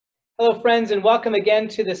Hello, friends, and welcome again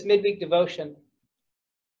to this midweek devotion.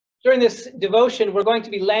 During this devotion, we're going to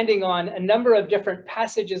be landing on a number of different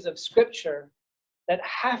passages of Scripture that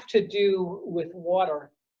have to do with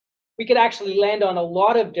water. We could actually land on a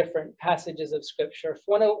lot of different passages of Scripture.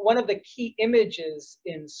 One of the key images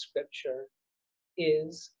in Scripture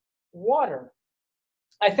is water.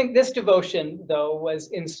 I think this devotion, though, was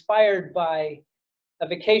inspired by a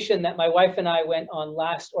vacation that my wife and I went on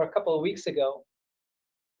a couple of weeks ago,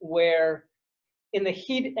 where in the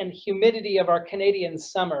heat and humidity of our Canadian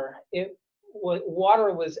summer,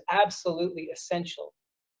 water was absolutely essential.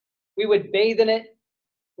 We would bathe in it,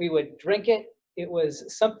 we would drink it. It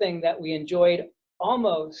was something that we enjoyed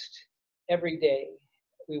almost every day.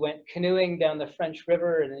 We went canoeing down the French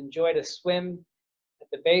River and enjoyed a swim at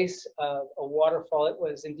the base of a waterfall. It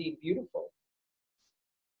was indeed beautiful.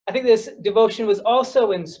 I think this devotion was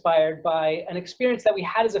also inspired by an experience that we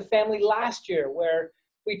had as a family last year, where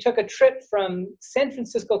we took a trip from San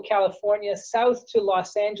Francisco, California, south to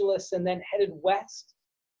Los Angeles, and then headed west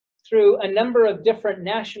through a number of different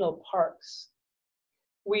national parks.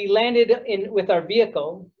 We landed with our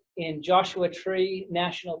vehicle in Joshua Tree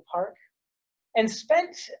National Park and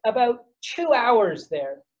spent about 2 hours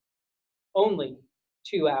there, only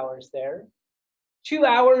 2 hours there. 2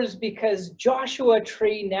 hours because Joshua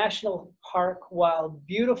Tree National Park, while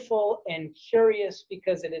beautiful and curious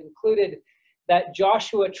because it included that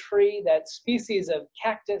Joshua tree, that species of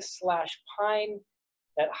cactus/pine,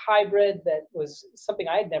 that hybrid that was something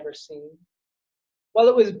I had never seen. While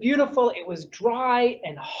it was beautiful, it was dry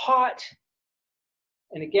and hot.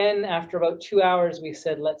 And again, after about 2 hours, we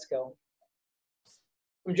said, let's go.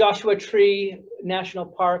 From Joshua Tree National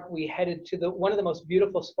Park, we headed to one of the most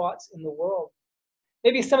beautiful spots in the world.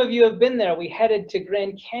 Maybe some of you have been there. We headed to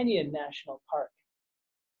Grand Canyon National Park.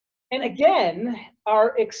 And again,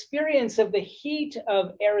 our experience of the heat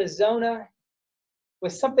of Arizona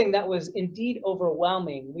was something that was indeed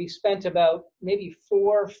overwhelming. We spent about maybe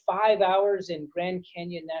 4 or 5 hours in Grand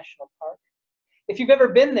Canyon National Park. If you've ever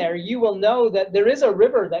been there, you will know that there is a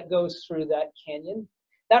river that goes through that canyon.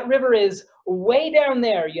 That river is way down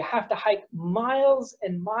there. You have to hike miles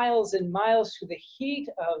and miles and miles through the heat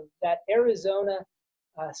of that Arizona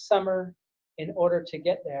summer in order to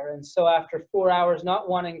get there. And so after 4 hours, not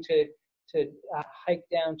wanting to hike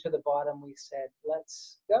down to the bottom, we said,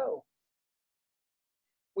 let's go.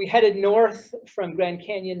 We headed north from Grand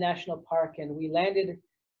Canyon National Park, and we landed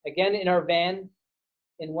again in our van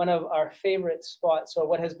in one of our favorite spots, or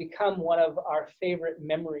what has become one of our favorite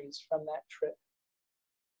memories from that trip.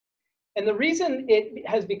 And the reason it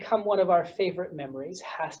has become one of our favorite memories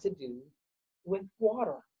has to do with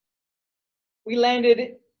water. We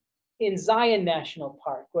landed in Zion National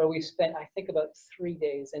Park, where we spent, I think, about 3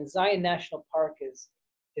 days. And Zion National Park is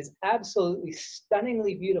absolutely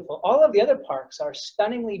stunningly beautiful. All of the other parks are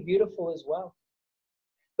stunningly beautiful as well.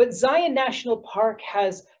 But Zion National Park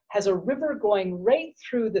has a river going right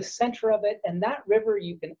through the center of it, and that river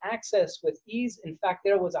you can access with ease. In fact,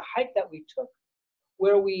 there was a hike that we took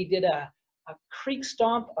where we did a creek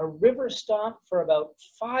stomp, a river stomp for about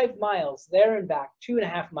 5 miles there and back,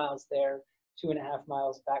 2.5 miles there, 2.5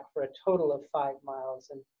 miles back, for a total of 5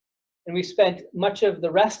 miles. And we spent much of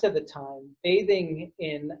the rest of the time bathing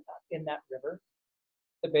in that river,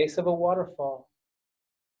 the base of a waterfall.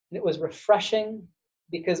 And it was refreshing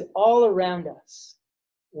because all around us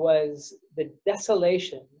was the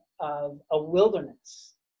desolation of a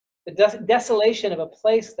wilderness, the desolation of a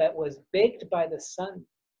place that was baked by the sun.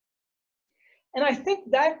 And I think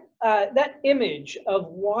that that image of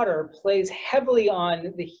water plays heavily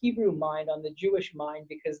on the Hebrew mind, on the Jewish mind,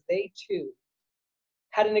 because they too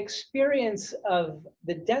had an experience of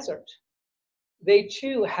the desert. They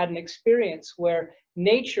too had an experience where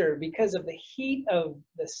nature, because of the heat of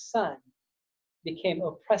the sun, became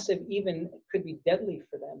oppressive, even could be deadly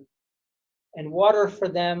for them. And water for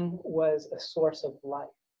them was a source of life.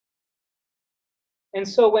 And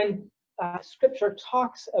so when Scripture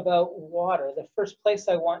talks about water, the first place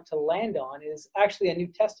I want to land on is actually a New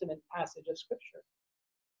Testament passage of Scripture.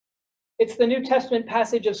 It's the New Testament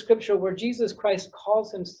passage of Scripture where Jesus Christ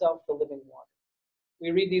calls himself the living water.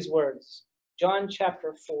 We read these words, John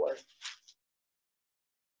chapter 4.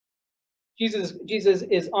 Jesus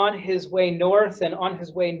is on his way north, and on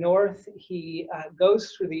his way north, he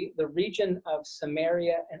goes through the region of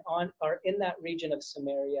Samaria, and in that region of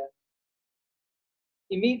Samaria,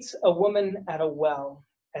 he meets a woman at a well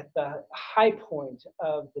at the high point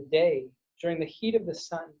of the day during the heat of the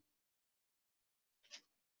sun.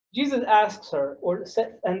 Jesus asks her,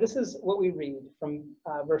 and this is what we read from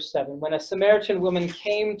verse 7. When a Samaritan woman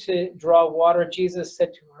came to draw water, Jesus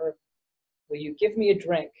said to her, "Will you give me a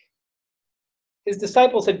drink?" His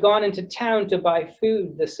disciples had gone into town to buy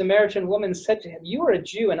food. The Samaritan woman said to him, "You are a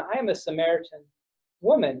Jew, and I am a Samaritan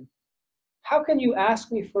woman. How can you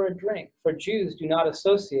ask me for a drink? For Jews do not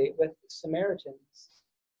associate with Samaritans."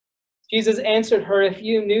 Jesus answered her, "If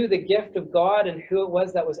you knew the gift of God and who it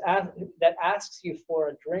was that asks you for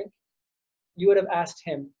a drink, you would have asked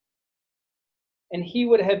him, and he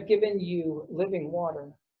would have given you living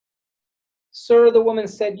water." "Sir," the woman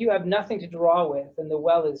said, "you have nothing to draw with, and the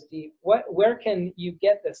well is deep. Where can you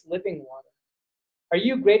get this living water? Are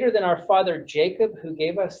you greater than our father Jacob, who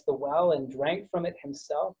gave us the well and drank from it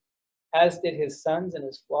himself, as did his sons and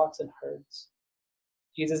his flocks and herds?"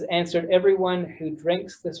 Jesus answered, "Everyone who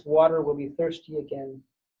drinks this water will be thirsty again.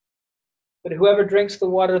 But whoever drinks the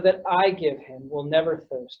water that I give him will never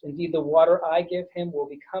thirst. Indeed, the water I give him will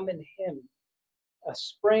become in him a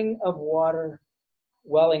spring of water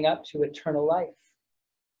welling up to eternal life."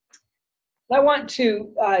 I want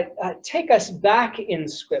to take us back in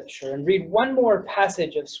Scripture and read one more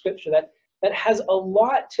passage of Scripture that has a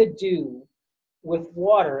lot to do with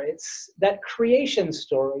water. It's that creation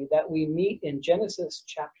story that we meet in Genesis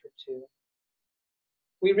chapter 2.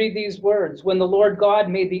 We read these words, "When the Lord God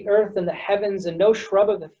made the earth and the heavens, and no shrub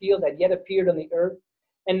of the field had yet appeared on the earth,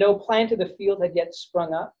 and no plant of the field had yet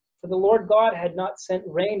sprung up, for the Lord God had not sent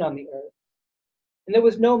rain on the earth. And there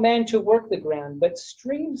was no man to work the ground, but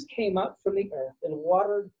streams came up from the earth and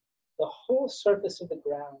watered the whole surface of the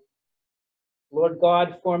ground. Lord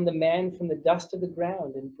God formed the man from the dust of the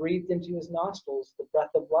ground and breathed into his nostrils the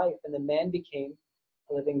breath of life, and the man became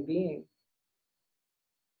a living being."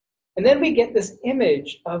 And then we get this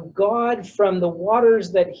image of God from the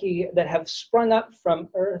waters that have sprung up from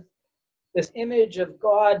earth, this image of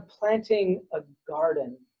God planting a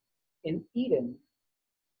garden in Eden.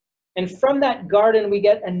 And from that garden, we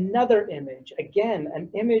get another image, again, an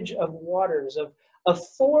image of waters, of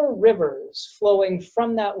four rivers flowing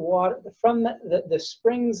from that water, from the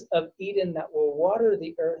springs of Eden that will water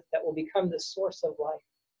the earth, that will become the source of life.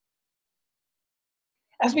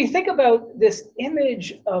 As we think about this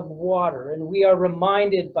image of water, and we are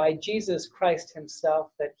reminded by Jesus Christ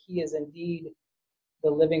himself that he is indeed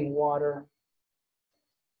the living water,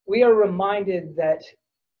 we are reminded that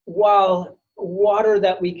while water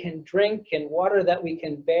that we can drink and water that we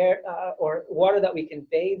can bear, or water that we can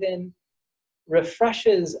bathe in,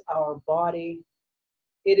 refreshes our body,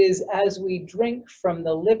 it is as we drink from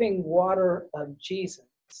the living water of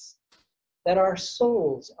Jesus that our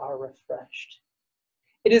souls are refreshed.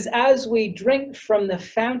 It is as we drink from the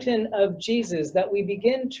fountain of Jesus that we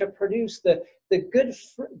begin to produce the good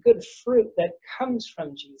fruit that comes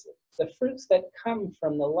from Jesus, the fruits that come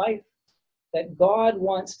from the life that God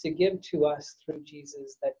wants to give to us through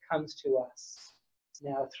Jesus, that comes to us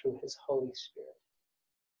now through his Holy Spirit.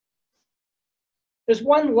 There's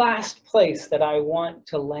one last place that I want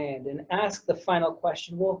to land and ask the final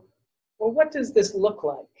question. Well, what does this look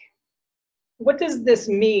like? What does this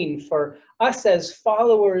mean for us as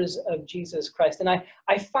followers of Jesus Christ? And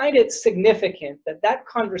I find it significant that that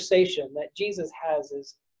conversation that Jesus has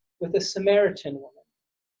is with a Samaritan woman.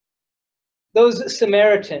 Those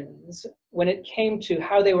Samaritans, when it came to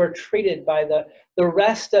how they were treated by the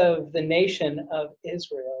rest of the nation of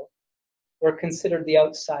Israel, were considered the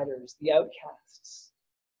outsiders, the outcasts.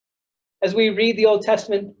 As we read the Old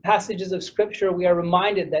Testament passages of Scripture, we are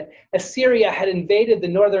reminded that Assyria had invaded the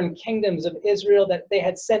northern kingdoms of Israel, that they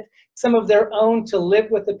had sent some of their own to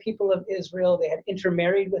live with the people of Israel. They had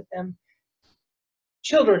intermarried with them.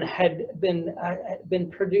 Children had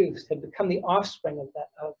been produced, had become the offspring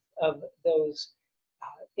of those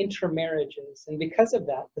intermarriages. And because of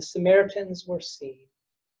that, the Samaritans were seen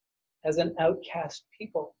as an outcast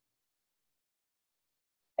people.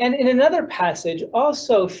 And in another passage,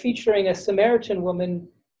 also featuring a Samaritan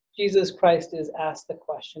woman, Jesus Christ is asked the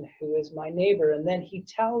question, "Who is my neighbor?" And then he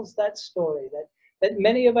tells that story that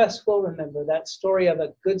many of us will remember, that story of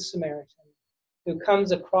a good Samaritan who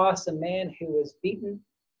comes across a man who was beaten,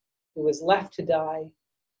 who was left to die,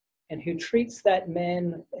 and who treats that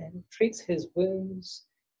man and treats his wounds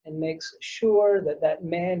and makes sure that that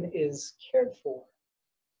man is cared for,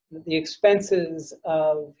 that the expenses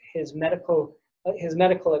of his medical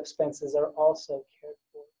expenses are also cared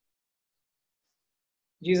for.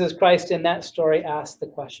 Jesus Christ in that story asked the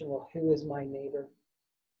question, well, who is my neighbor?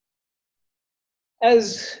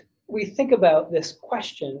 As we think about this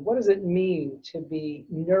question, what does it mean to be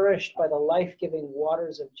nourished by the life-giving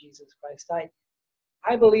waters of Jesus Christ?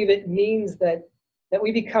 I believe it means that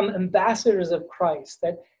we become ambassadors of Christ,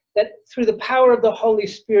 that through the power of the Holy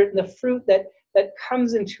Spirit and the fruit that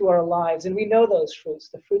comes into our lives, and we know those fruits,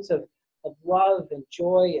 the fruits of love and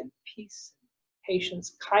joy and peace, and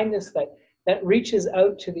patience, kindness, that reaches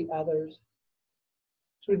out to the others.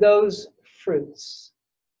 Through those fruits,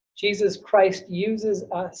 Jesus Christ uses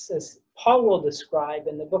us, as Paul will describe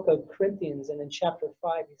in the book of Corinthians and in chapter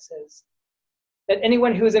 5, he says, that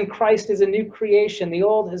anyone who is in Christ is a new creation. The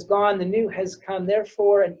old has gone, the new has come.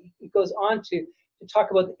 Therefore, and he goes on to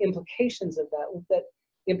talk about the implications of that. The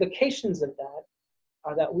implications of that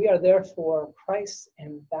are that we are therefore Christ's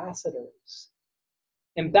ambassadors.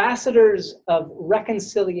 Ambassadors of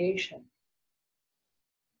reconciliation.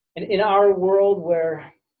 And in our world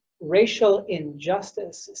where racial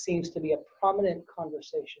injustice seems to be a prominent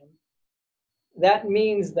conversation, that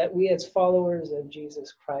means that we as followers of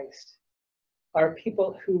Jesus Christ are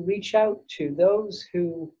people who reach out to those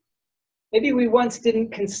who maybe we once didn't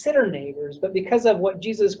consider neighbors, but because of what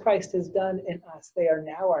Jesus Christ has done in us, they are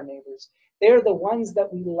now our neighbors. They are the ones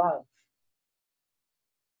that we love.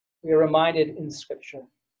 We are reminded in Scripture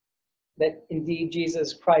that indeed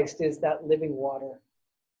Jesus Christ is that living water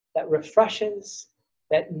that refreshes,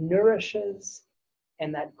 that nourishes,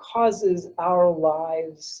 and that causes our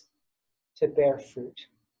lives to bear fruit.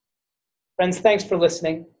 Friends, thanks for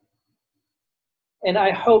listening. And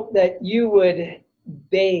I hope that you would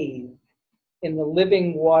bathe in the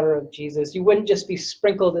living water of Jesus. You wouldn't just be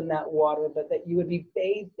sprinkled in that water, but that you would be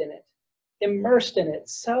bathed in it, immersed in it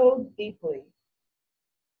so deeply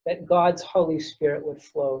that God's Holy Spirit would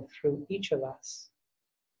flow through each of us.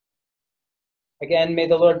 Again, may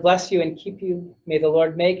the Lord bless you and keep you. May the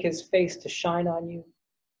Lord make his face to shine on you.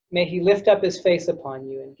 May he lift up his face upon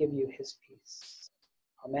you and give you his peace.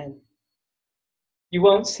 Amen. You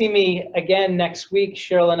won't see me again next week.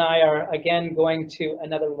 Cheryl and I are again going to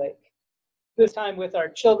another lake. This time with our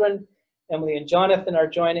children. Emily and Jonathan are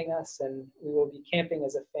joining us, and we will be camping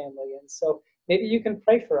as a family. And so maybe you can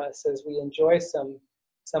pray for us as we enjoy some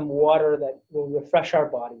water that will refresh our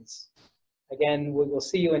bodies. Again, we will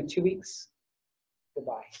see you in 2 weeks.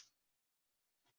 Goodbye.